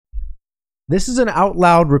This is an out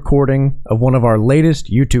loud recording of one of our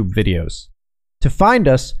latest YouTube videos. To find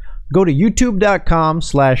us, go to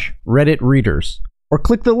youtube.com/redditreaders or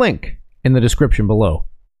click the link in the description below.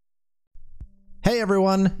 Hey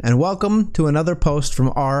everyone, and welcome to another post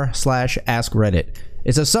from r/askreddit.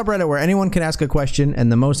 It's a subreddit where anyone can ask a question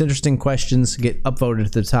and the most interesting questions get upvoted to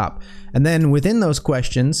the top. And then within those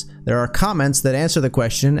questions, there are comments that answer the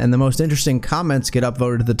question and the most interesting comments get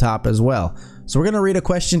upvoted to the top as well. So we're going to read a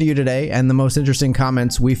question to you today and the most interesting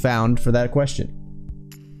comments we found for that question.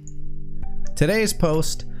 Today's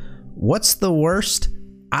post: what's the worst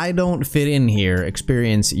 "I don't fit in here"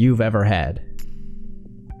 experience you've ever had?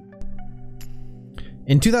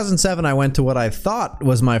 In 2007, I went to what I thought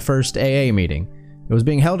was my first AA meeting. It was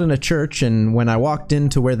being held in a church, and when I walked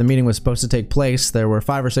into where the meeting was supposed to take place, there were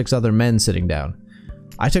 5 or 6 other men sitting down.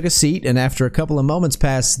 I took a seat, and after a couple of moments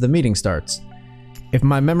pass, the meeting starts. If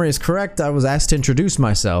my memory is correct, I was asked to introduce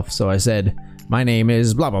myself, so I said, "My name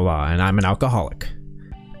is blah blah blah, and I'm an alcoholic."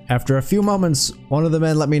 After a few moments, one of the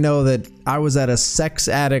men let me know that I was at a Sex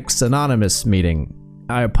Addicts Anonymous meeting.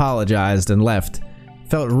 I apologized and left.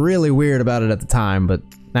 Felt really weird about it at the time, but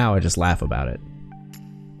now I just laugh about it.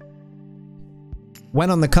 Went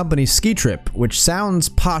on the company's ski trip, which sounds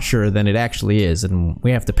posher than it actually is, and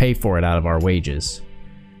we have to pay for it out of our wages.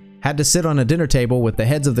 Had to sit on a dinner table with the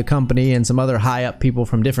heads of the company and some other high-up people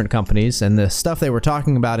from different companies, and the stuff they were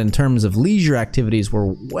talking about in terms of leisure activities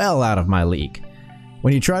were well out of my league.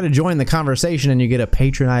 When you try to join the conversation and you get a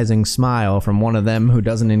patronizing smile from one of them who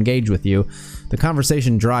doesn't engage with you, the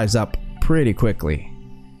conversation dries up pretty quickly.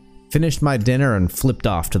 Finished my dinner and flipped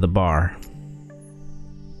off to the bar.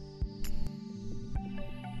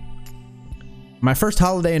 My first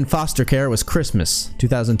holiday in foster care was Christmas,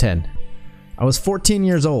 2010. I was 14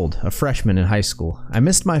 years old, a freshman in high school. I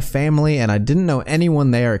missed my family and I didn't know anyone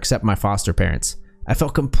there except my foster parents. I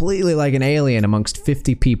felt completely like an alien amongst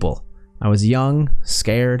 50 people. I was young,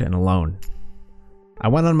 scared, and alone. I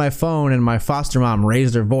went on my phone and my foster mom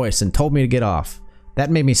raised her voice and told me to get off.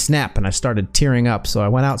 That made me snap and I started tearing up, so I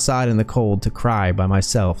went outside in the cold to cry by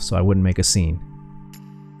myself so I wouldn't make a scene.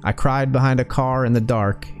 I cried behind a car in the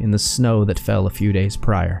dark in the snow that fell a few days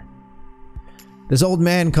prior. This old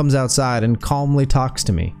man comes outside and calmly talks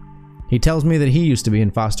to me. He tells me that he used to be in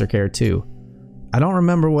foster care too. I don't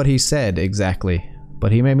remember what he said exactly,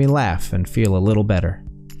 but he made me laugh and feel a little better.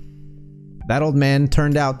 That old man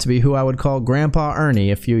turned out to be who I would call Grandpa Ernie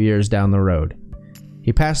a few years down the road.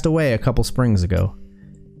 He passed away a couple springs ago.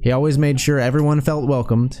 He always made sure everyone felt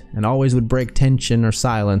welcomed and always would break tension or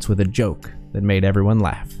silence with a joke that made everyone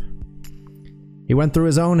laugh. He went through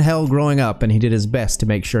his own hell growing up and he did his best to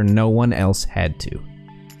make sure no one else had to.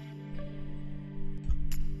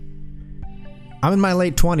 I'm in my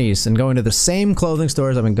late 20s and going to the same clothing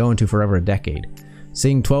stores I've been going to for over a decade.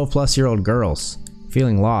 Seeing 12-plus-year-old girls,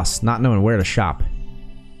 feeling lost, not knowing where to shop.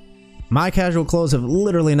 My casual clothes have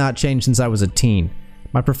literally not changed since I was a teen.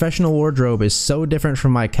 My professional wardrobe is so different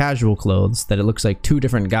from my casual clothes that it looks like 2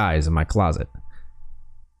 different guys in my closet.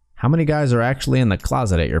 How many guys are actually in the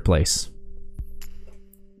closet at your place?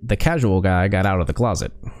 The casual guy got out of the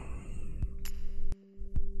closet.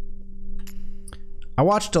 I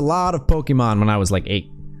watched a lot of Pokemon when I was like 8.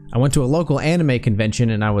 I went to a local anime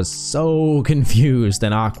convention and I was so confused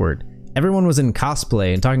and awkward. Everyone was in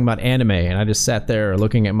cosplay and talking about anime, and I just sat there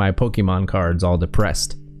looking at my Pokemon cards all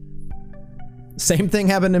depressed. Same thing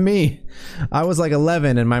happened to me. I was like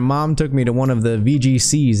 11 and my mom took me to one of the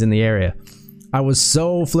VGCs in the area. I was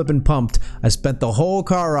so flippin' pumped, I spent the whole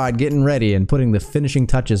car ride getting ready and putting the finishing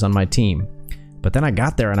touches on my team. But then I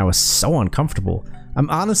got there and I was so uncomfortable. I'm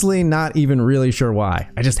honestly not even really sure why.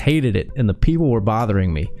 I just hated it and the people were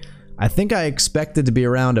bothering me. I think I expected to be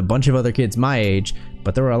around a bunch of other kids my age,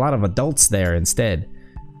 but there were a lot of adults there instead.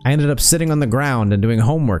 I ended up sitting on the ground and doing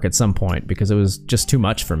homework at some point because it was just too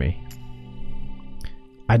much for me.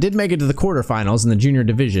 I did make it to the quarterfinals in the junior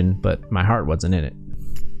division, but my heart wasn't in it.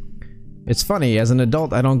 It's funny, as an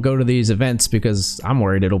adult I don't go to these events because I'm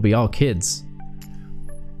worried it'll be all kids.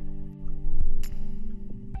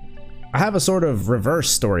 I have a sort of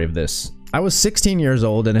reverse story of this. I was 16 years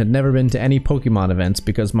old and had never been to any Pokemon events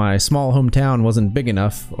because my small hometown wasn't big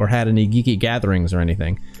enough or had any geeky gatherings or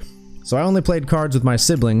anything. So I only played cards with my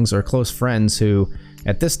siblings or close friends who,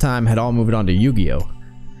 at this time, had all moved on to Yu-Gi-Oh!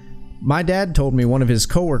 My dad told me one of his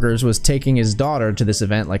coworkers was taking his daughter to this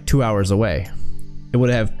event like 2 hours away. It would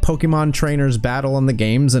have Pokemon trainers battle on the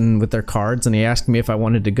games and with their cards, and he asked me if I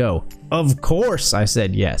wanted to go. Of course, I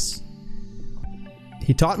said yes.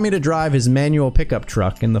 He taught me to drive his manual pickup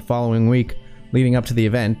truck in the following week leading up to the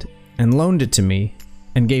event and loaned it to me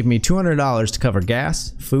and gave me $200 to cover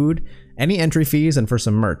gas, food, any entry fees, and for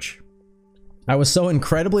some merch. I was so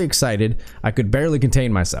incredibly excited, I could barely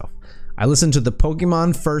contain myself. I listened to the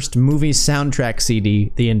Pokemon First movie soundtrack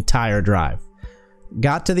CD the entire drive.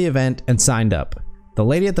 Got to the event and signed up. The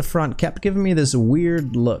lady at the front kept giving me this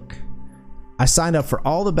weird look. I signed up for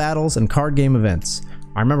all the battles and card game events.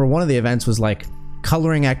 I remember one of the events was like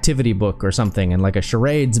coloring activity book or something, and like a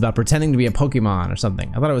charades about pretending to be a Pokemon or something.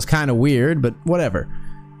 I thought it was kind of weird, but whatever.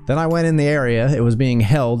 Then I went in the area it was being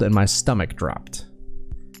held and my stomach dropped.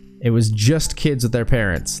 It was just kids with their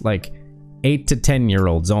parents, like 8 to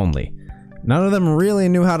 10-year-olds only. None of them really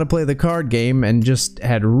knew how to play the card game and just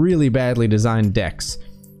had really badly designed decks.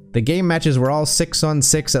 The game matches were all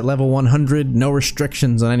 6-on-6 at level 100, no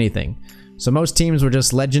restrictions on anything. So most teams were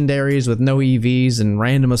just legendaries with no EVs and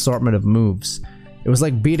random assortment of moves. It was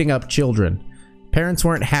like beating up children. Parents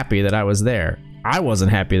weren't happy that I was there. I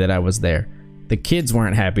wasn't happy that I was there. The kids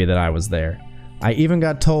weren't happy that I was there. I even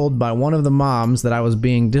got told by one of the moms that I was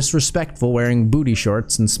being disrespectful wearing booty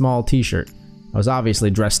shorts and small t-shirt. I was obviously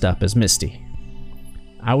dressed up as Misty.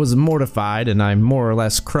 I was mortified and I more or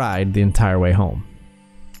less cried the entire way home.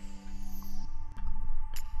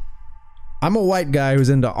 I'm a white guy who's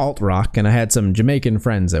into alt-rock, and I had some Jamaican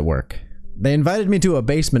friends at work. They invited me to a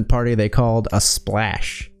basement party they called a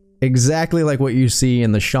splash. Exactly like what you see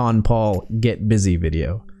in the Sean Paul Get Busy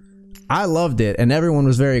video. I loved it, and everyone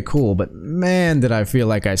was very cool, but man did I feel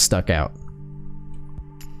like I stuck out.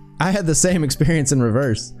 I had the same experience in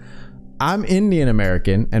reverse. I'm Indian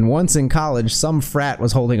American, and once in college, some frat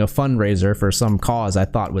was holding a fundraiser for some cause I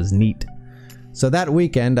thought was neat. So that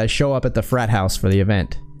weekend, I show up at the frat house for the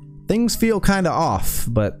event. Things feel kinda off,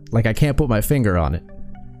 but like I can't put my finger on it.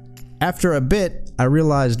 After a bit, I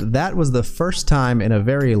realized that was the first time in a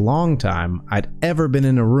very long time I'd ever been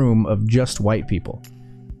in a room of just white people.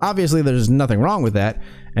 Obviously there's nothing wrong with that,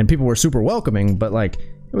 and people were super welcoming, but like,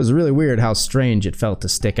 it was really weird how strange it felt to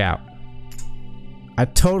stick out. I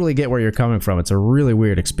totally get where you're coming from, it's a really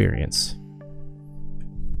weird experience.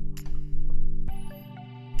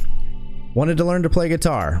 Wanted to learn to play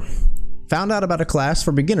guitar. Found out about a class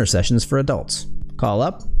for beginner sessions for adults. Call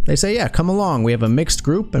up, they say, yeah, come along, we have a mixed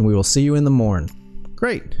group and we will see you in the morn.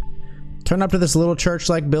 Great. Turn up to this little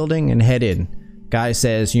church-like building and head in. Guy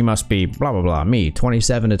says, you must be blah blah blah, me,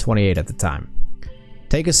 27 to 28 at the time.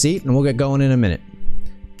 Take a seat and we'll get going in a minute.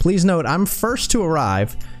 Please note, I'm first to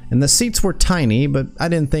arrive, and the seats were tiny, but I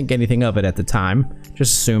didn't think anything of it at the time,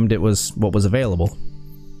 just assumed it was what was available.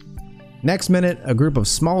 Next minute, a group of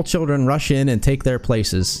small children rush in and take their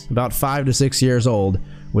places, about 5 to 6 years old,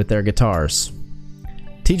 with their guitars.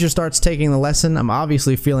 Teacher starts taking the lesson. I'm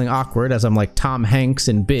obviously feeling awkward as I'm like Tom Hanks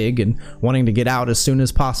in Big and wanting to get out as soon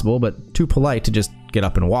as possible, but too polite to just get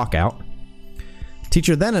up and walk out.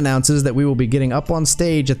 Teacher then announces that we will be getting up on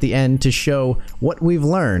stage at the end to show what we've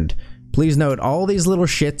learned. Please note, all these little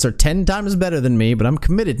shits are 10 times better than me, but I'm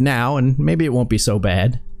committed now and maybe it won't be so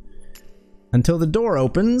bad. Until the door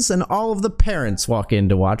opens and all of the parents walk in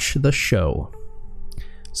to watch the show.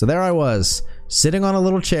 So there I was, sitting on a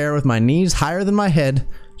little chair with my knees higher than my head,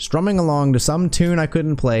 strumming along to some tune I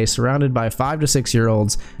couldn't play, surrounded by 5 to 6 year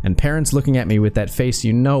olds and parents looking at me with that face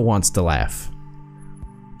you know wants to laugh.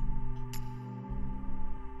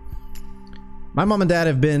 My mom and dad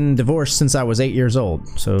have been divorced since I was 8 years old,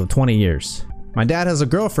 so 20 years. My dad has a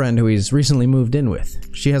girlfriend who he's recently moved in with.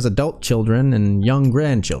 She has adult children and young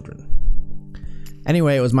grandchildren.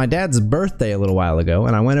 Anyway, it was my dad's birthday a little while ago,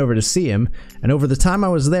 and I went over to see him, and over the time I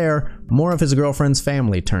was there, more of his girlfriend's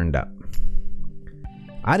family turned up.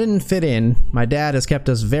 I didn't fit in. My dad has kept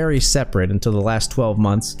us very separate until the last 12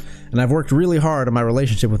 months, and I've worked really hard on my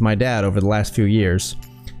relationship with my dad over the last few years.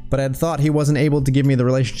 But I'd thought he wasn't able to give me the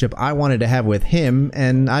relationship I wanted to have with him,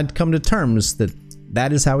 and I'd come to terms that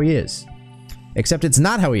that is how he is. Except it's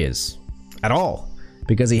not how he is. At all.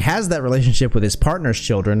 Because he has that relationship with his partner's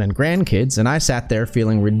children and grandkids, and I sat there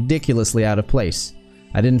feeling ridiculously out of place.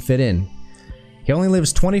 I didn't fit in. He only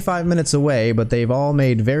lives 25 minutes away, but they've all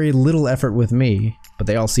made very little effort with me, but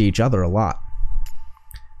they all see each other a lot.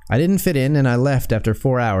 I didn't fit in, and I left after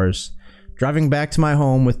 4 hours, driving back to my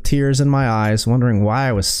home with tears in my eyes, wondering why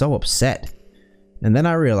I was so upset. And then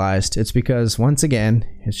I realized it's because, once again,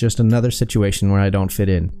 it's just another situation where I don't fit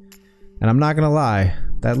in. And I'm not gonna lie,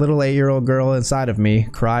 that little 8-year-old girl inside of me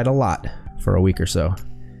cried a lot for a week or so.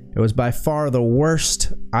 It was by far the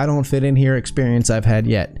worst I don't fit in here experience I've had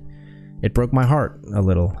yet. It broke my heart a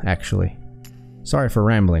little, actually. Sorry for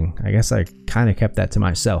rambling. I guess I kinda kept that to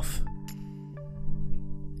myself.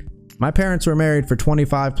 My parents were married for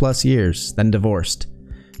 25 plus years, then divorced.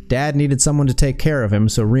 Dad needed someone to take care of him,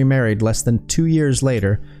 so remarried less than 2 years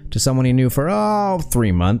later to someone he knew for,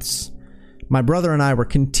 3 months. My brother and I were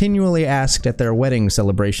continually asked at their wedding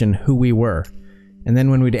celebration who we were, and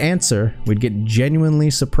then when we'd answer, we'd get genuinely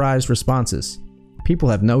surprised responses. People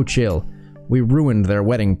have no chill. We ruined their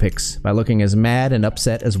wedding pics by looking as mad and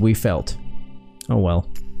upset as we felt. Oh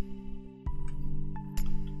well.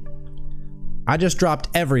 I just dropped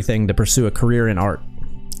everything to pursue a career in art.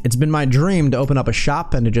 It's been my dream to open up a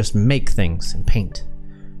shop and to just make things and paint.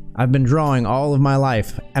 I've been drawing all of my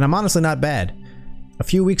life, and I'm honestly not bad. A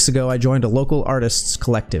few weeks ago, I joined a local artists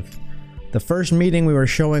collective. The first meeting we were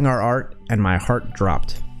showing our art, and my heart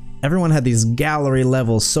dropped. Everyone had these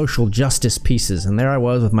gallery-level social justice pieces, and there I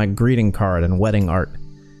was with my greeting card and wedding art.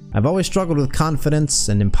 I've always struggled with confidence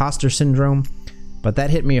and imposter syndrome, but that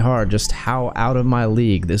hit me hard just how out of my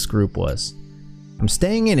league this group was. I'm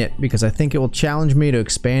staying in it because I think it will challenge me to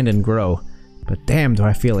expand and grow, but damn do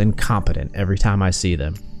I feel incompetent every time I see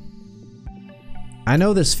them. I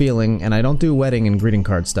know this feeling, and I don't do wedding and greeting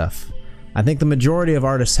card stuff. I think the majority of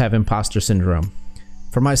artists have imposter syndrome.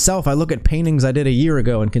 For myself, I look at paintings I did a year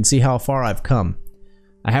ago and can see how far I've come.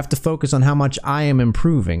 I have to focus on how much I am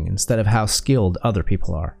improving instead of how skilled other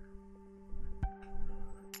people are.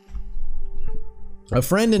 A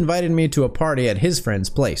friend invited me to a party at his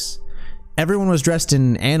friend's place. Everyone was dressed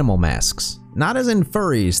in animal masks. Not as in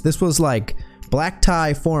furries, this was like black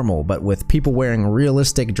tie formal, but with people wearing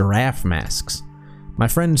realistic giraffe masks. My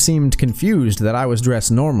friend seemed confused that I was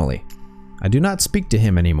dressed normally. I do not speak to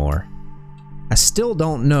him anymore. I still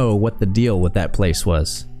don't know what the deal with that place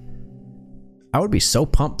was. I would be so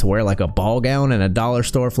pumped to wear like a ball gown and a dollar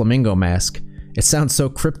store flamingo mask. It sounds so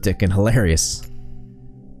cryptic and hilarious.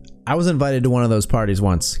 I was invited to one of those parties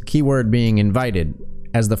once, keyword being invited,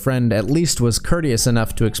 as the friend at least was courteous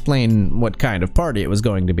enough to explain what kind of party it was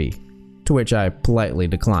going to be, to which I politely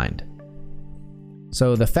declined.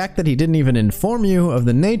 So the fact that he didn't even inform you of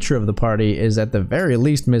the nature of the party is at the very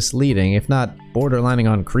least misleading, if not borderlining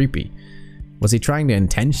on creepy. Was he trying to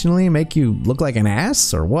intentionally make you look like an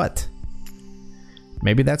ass, or what?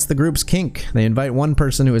 Maybe that's the group's kink. They invite one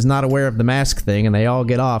person who is not aware of the mask thing and they all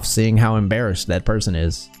get off seeing how embarrassed that person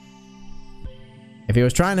is. If he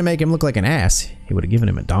was trying to make him look like an ass, he would have given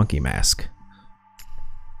him a donkey mask.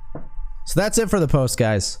 So that's it for the post,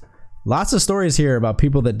 guys. Lots of stories here about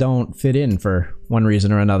people that don't fit in for one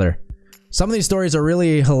reason or another. Some of these stories are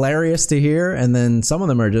really hilarious to hear, and then some of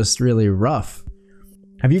them are just really rough.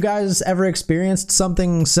 Have you guys ever experienced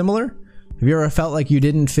something similar? Have you ever felt like you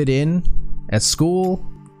didn't fit in at school,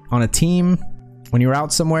 on a team, when you were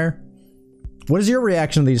out somewhere? What is your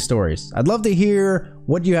reaction to these stories? I'd love to hear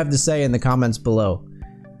what you have to say in the comments below.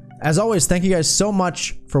 As always, thank you guys so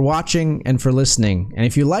much for watching and for listening. And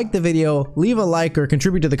if you liked the video, leave a like or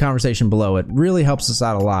contribute to the conversation below. It really helps us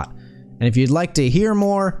out a lot. And if you'd like to hear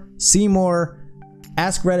more, see more,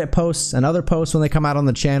 Ask Reddit posts and other posts when they come out on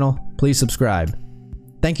the channel, please subscribe.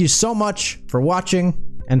 Thank you so much for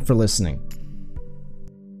watching and for listening.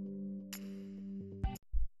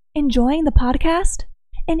 Enjoying the podcast?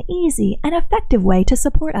 An easy and effective way to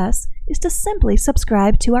support us is to simply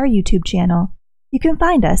subscribe to our YouTube channel. You can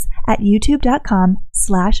find us at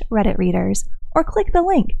youtube.com/redditreaders or click the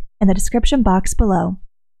link in the description box below.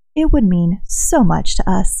 It would mean so much to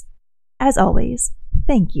us. As always,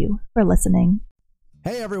 thank you for listening.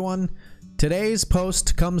 Hey everyone! Today's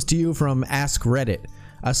post comes to you from Ask Reddit,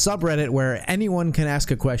 a subreddit where anyone can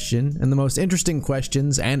ask a question and the most interesting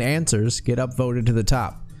questions and answers get upvoted to the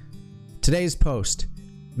top. Today's post: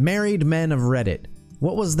 Married men of Reddit.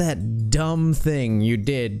 What was that dumb thing you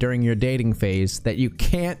did during your dating phase that you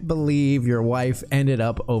can't believe your wife ended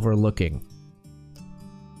up overlooking?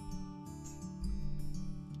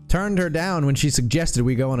 Turned her down when she suggested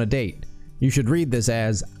we go on a date. You should read this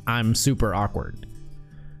as, I'm super awkward.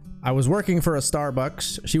 I was working for a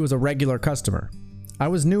Starbucks. She was a regular customer. I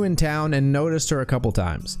was new in town and noticed her a couple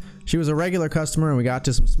times. She was a regular customer and we got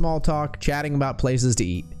to some small talk, chatting about places to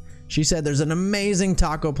eat. She said there's an amazing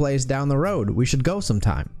taco place down the road. We should go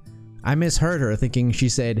sometime. I misheard her thinking she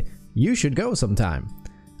said, you should go sometime.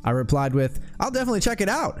 I replied with, I'll definitely check it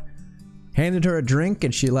out. Handed her a drink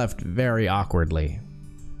and she left very awkwardly.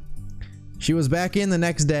 She was back in the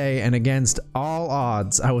next day and against all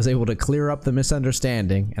odds, I was able to clear up the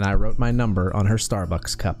misunderstanding and I wrote my number on her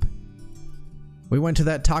Starbucks cup. We went to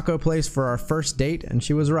that taco place for our first date and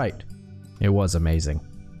she was right. It was amazing.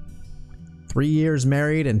 3 years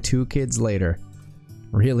married and 2 kids later.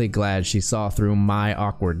 Really glad she saw through my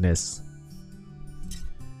awkwardness.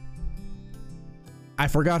 I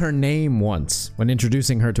forgot her name once when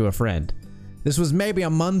introducing her to a friend. This was maybe a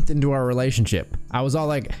month into our relationship. I was all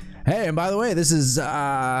like, hey, and by the way, this is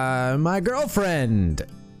my girlfriend.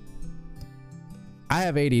 I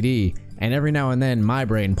have ADD, and every now and then my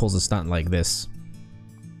brain pulls a stunt like this.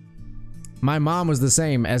 My mom was the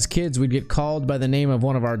same. As kids, we'd get called by the name of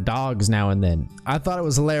one of our dogs now and then. I thought it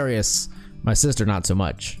was hilarious. My sister, not so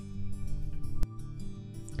much.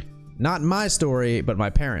 Not my story, but my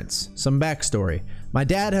parents. Some backstory. My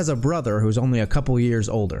dad has a brother who's only a couple years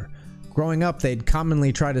older. Growing up, they'd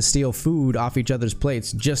commonly try to steal food off each other's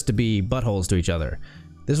plates just to be buttholes to each other.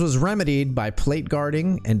 This was remedied by plate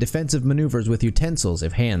guarding and defensive maneuvers with utensils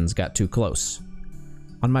if hands got too close.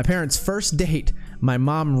 On my parents' first date, my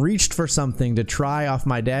mom reached for something to try off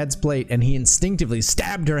my dad's plate and he instinctively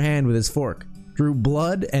stabbed her hand with his fork. Drew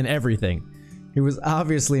blood and everything. He was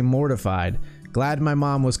obviously mortified. Glad my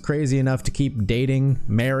mom was crazy enough to keep dating,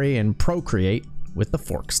 marry, and procreate with the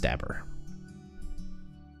fork stabber.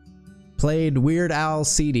 Played Weird Al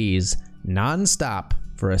CDs non-stop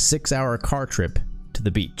for a 6-hour car trip to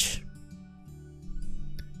the beach.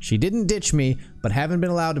 She didn't ditch me, but haven't been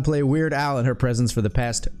allowed to play Weird Al in her presence for the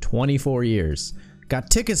past 24 years. Got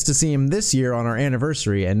tickets to see him this year on our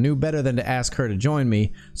anniversary and knew better than to ask her to join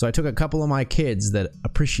me, so I took a couple of my kids that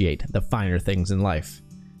appreciate the finer things in life.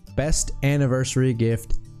 Best anniversary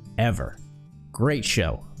gift ever. Great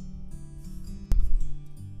show.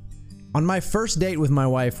 On my first date with my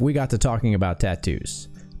wife, we got to talking about tattoos.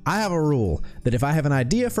 I have a rule that if I have an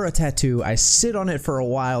idea for a tattoo, I sit on it for a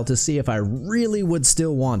while to see if I really would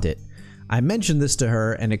still want it. I mentioned this to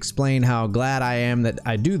her and explained how glad I am that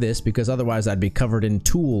I do this because otherwise I'd be covered in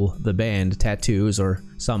Tool, the band, tattoos, or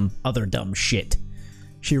some other dumb shit.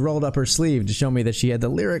 She rolled up her sleeve to show me that she had the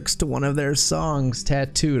lyrics to one of their songs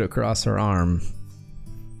tattooed across her arm.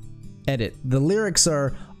 Edit. The lyrics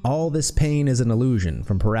are, "All this pain is an illusion"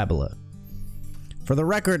 from Parabola. For the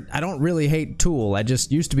record, I don't really hate Tool. I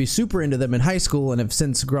just used to be super into them in high school and have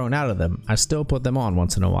since grown out of them. I still put them on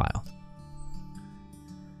once in a while.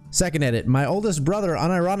 Second edit. My oldest brother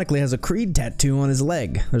unironically has a Creed tattoo on his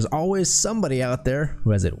leg. There's always somebody out there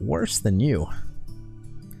who has it worse than you.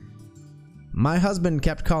 My husband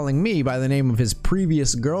kept calling me by the name of his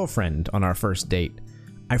previous girlfriend on our first date.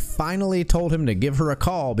 I finally told him to give her a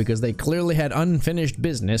call because they clearly had unfinished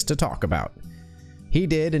business to talk about. He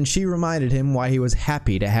did, and she reminded him why he was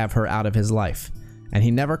happy to have her out of his life, and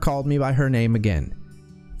he never called me by her name again.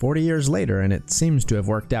 40 years later, and it seems to have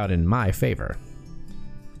worked out in my favor.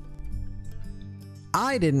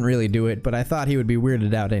 I didn't really do it, but I thought he would be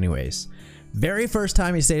weirded out anyways. Very first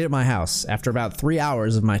time he stayed at my house, after about 3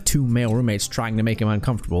 hours of my 2 male roommates trying to make him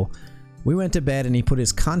uncomfortable, we went to bed and he put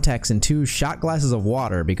his contacts in 2 shot glasses of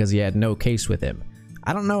water because he had no case with him.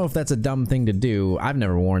 I don't know if that's a dumb thing to do. I've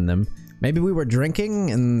never worn them. Maybe we were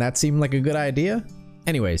drinking and that seemed like a good idea?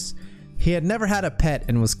 Anyways, he had never had a pet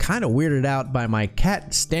and was kind of weirded out by my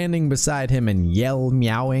cat standing beside him and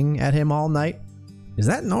meowing at him all night. Is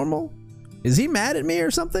that normal? Is he mad at me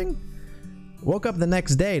or something? Woke up the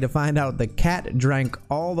next day to find out the cat drank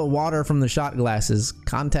all the water from the shot glasses,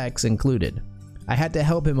 contacts included. I had to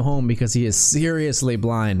help him home because he is seriously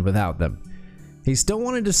blind without them. He still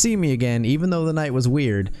wanted to see me again even though the night was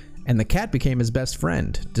weird, and the cat became his best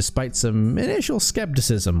friend, despite some initial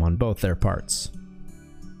skepticism on both their parts.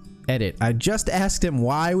 Edit. I just asked him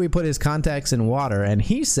why we put his contacts in water, and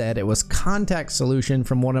he said it was contact solution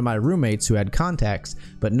from one of my roommates who had contacts,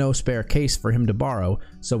 but no spare case for him to borrow,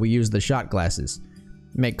 so we used the shot glasses.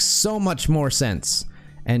 Makes so much more sense.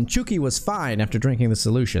 And Chucky was fine after drinking the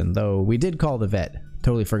solution, though we did call the vet.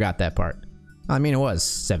 Totally forgot that part. I mean, it was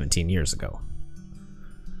 17 years ago.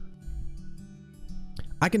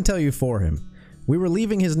 I can tell you for him. We were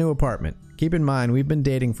leaving his new apartment. Keep in mind, we've been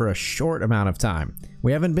dating for a short amount of time.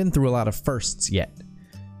 We haven't been through a lot of firsts yet.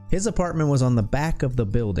 His apartment was on the back of the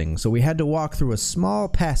building, so we had to walk through a small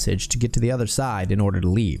passage to get to the other side in order to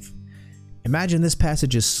leave. Imagine this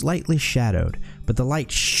passage is slightly shadowed, but the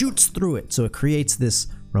light shoots through it, so it creates this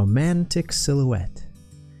romantic silhouette.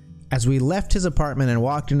 As we left his apartment and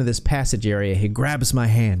walked into this passage area, he grabs my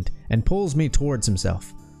hand and pulls me towards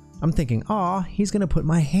himself. I'm thinking, aw, he's gonna put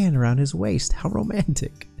my hand around his waist. How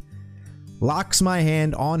romantic. Locks my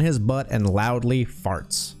hand on his butt and loudly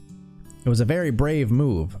farts. It was a very brave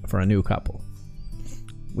move for a new couple.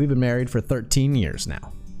 We've been married for 13 years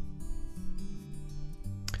now.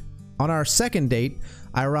 On our second date,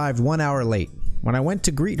 I arrived 1 hour late. When I went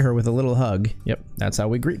to greet her with a little hug, yep, that's how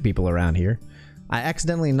we greet people around here, I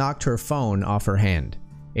accidentally knocked her phone off her hand.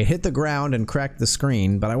 It hit the ground and cracked the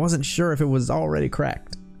screen, but I wasn't sure if it was already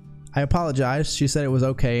cracked. I apologized. She said it was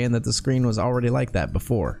okay and that the screen was already like that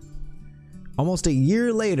before. Almost a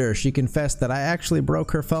year later, she confessed that I actually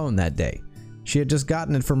broke her phone that day. She had just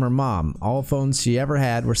gotten it from her mom. All phones she ever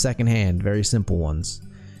had were secondhand, very simple ones.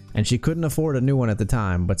 and she couldn't afford a new one at the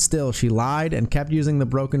time, but still she lied and kept using the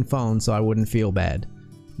broken phone so I wouldn't feel bad.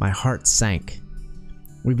 My heart sank.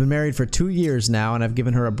 We've been married for 2 years now, and I've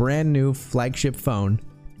given her a brand new flagship phone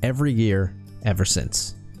every year ever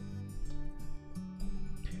since.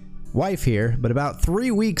 Wife here, but about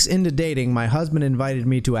 3 weeks into dating, my husband invited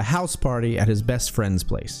me to a house party at his best friend's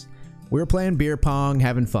place. We were playing beer pong,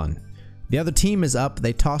 having fun. The other team is up,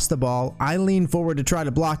 they toss the ball, I lean forward to try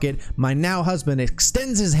to block it, my now husband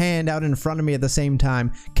extends his hand out in front of me at the same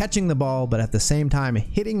time, catching the ball, but at the same time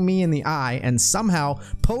hitting me in the eye and somehow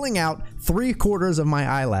pulling out 3/4 of my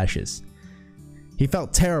eyelashes. He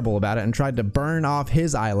felt terrible about it and tried to burn off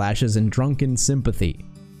his eyelashes in drunken sympathy.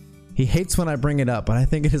 He hates when I bring it up, but I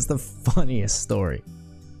think it is the funniest story.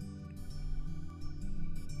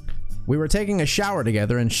 We were taking a shower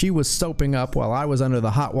together and she was soaping up while I was under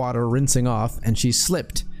the hot water rinsing off, and she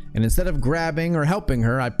slipped, and instead of grabbing or helping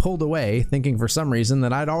her, I pulled away, thinking for some reason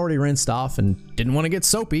that I'd already rinsed off and didn't want to get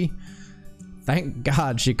soapy. Thank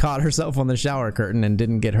God she caught herself on the shower curtain and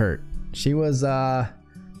didn't get hurt. She was, not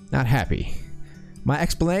happy. My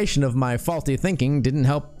explanation of my faulty thinking didn't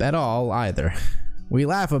help at all either. We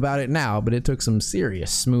laugh about it now, but it took some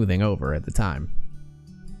serious smoothing over at the time.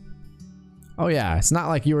 Oh yeah, it's not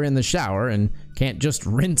like you were in the shower and can't just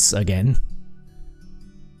rinse again.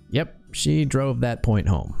 Yep, she drove that point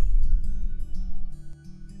home.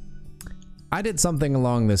 I did something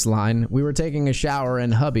along this line. We were taking a shower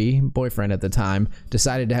and hubby, boyfriend at the time,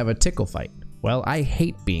 decided to have a tickle fight. Well, I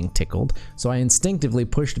hate being tickled, so I instinctively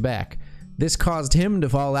pushed back. This caused him to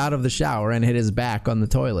fall out of the shower and hit his back on the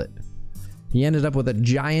toilet. He ended up with a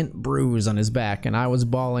giant bruise on his back, and I was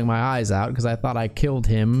bawling my eyes out because I thought I killed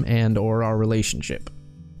him and or our relationship.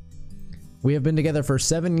 We have been together for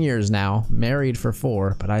 7 years now, married for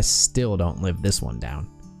 4, but I still don't live this one down.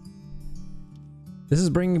 This is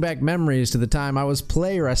bringing back memories to the time I was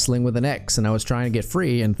play wrestling with an ex and I was trying to get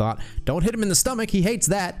free and thought, don't hit him in the stomach, he hates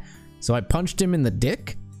that. So I punched him in the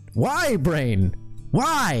dick? Why, brain?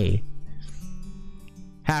 Why?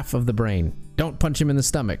 Half of the brain. Don't punch him in the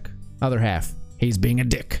stomach. Other half, he's being a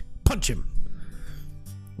dick. Punch him.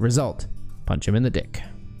 Result, punch him in the dick.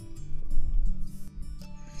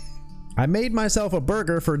 I made myself a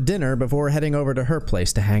burger for dinner before heading over to her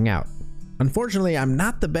place to hang out. Unfortunately, I'm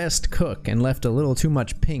not the best cook and left a little too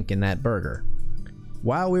much pink in that burger.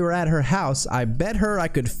 While we were at her house, I bet her I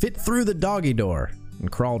could fit through the doggy door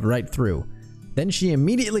and crawled right through. Then she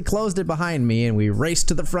immediately closed it behind me and we raced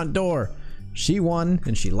to the front door. She won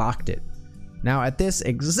and she locked it. Now at this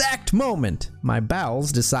exact moment, my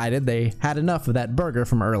bowels decided they had enough of that burger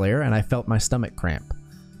from earlier and I felt my stomach cramp.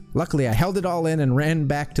 Luckily, I held it all in and ran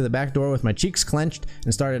back to the back door with my cheeks clenched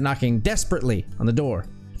and started knocking desperately on the door.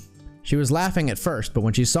 She was laughing at first, but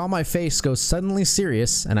when she saw my face go suddenly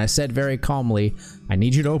serious and I said very calmly, I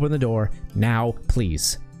need you to open the door now,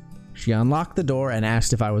 please. She unlocked the door and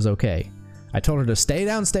asked if I was okay. I told her to stay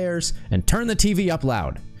downstairs and turn the TV up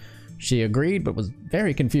loud. She agreed but was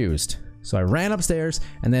very confused. So I ran upstairs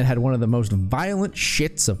and then had one of the most violent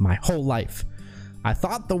shits of my whole life. I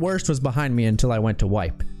thought the worst was behind me until I went to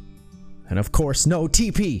wipe. And of course, no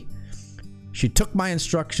TP. She took my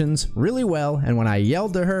instructions really well, and when I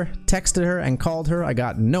yelled to her, texted her, and called her, I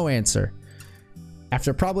got no answer.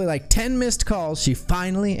 After probably like 10 missed calls, she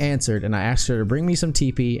finally answered, and I asked her to bring me some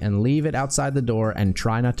TP and leave it outside the door and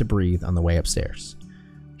try not to breathe on the way upstairs.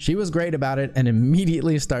 She was great about it and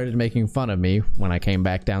immediately started making fun of me when I came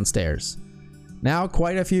back downstairs. Now,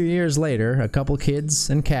 quite a few years later, a couple kids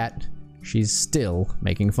and cat, she's still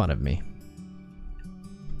making fun of me.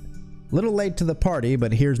 Little late to the party,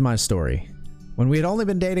 but here's my story. When we had only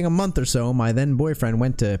been dating a month or so, my then boyfriend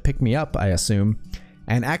went to pick me up, I assume,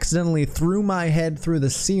 and accidentally threw my head through the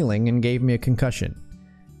ceiling and gave me a concussion.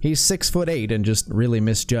 He's 6'8" and just really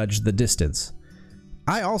misjudged the distance.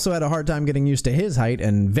 I also had a hard time getting used to his height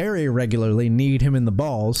and very regularly kneed him in the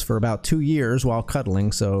balls for about 2 years while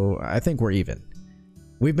cuddling, so I think we're even.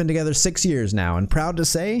 We've been together 6 years now, and proud to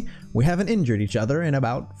say, we haven't injured each other in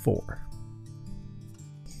about 4.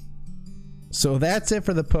 So that's it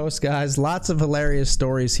for the post, guys. Lots of hilarious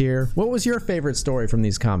stories here. What was your favorite story from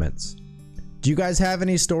these comments? Do you guys have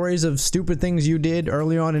any stories of stupid things you did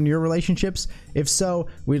early on in your relationships? If so,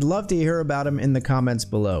 we'd love to hear about them in the comments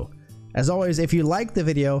below. As always, if you liked the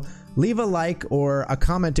video, leave a like or a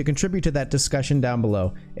comment to contribute to that discussion down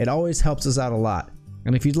below. It always helps us out a lot.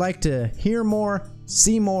 And if you'd like to hear more,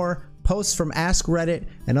 see more, posts from Ask Reddit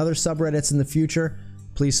and other subreddits in the future,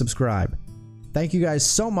 please subscribe. Thank you guys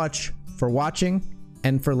so much for watching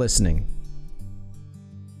and for listening.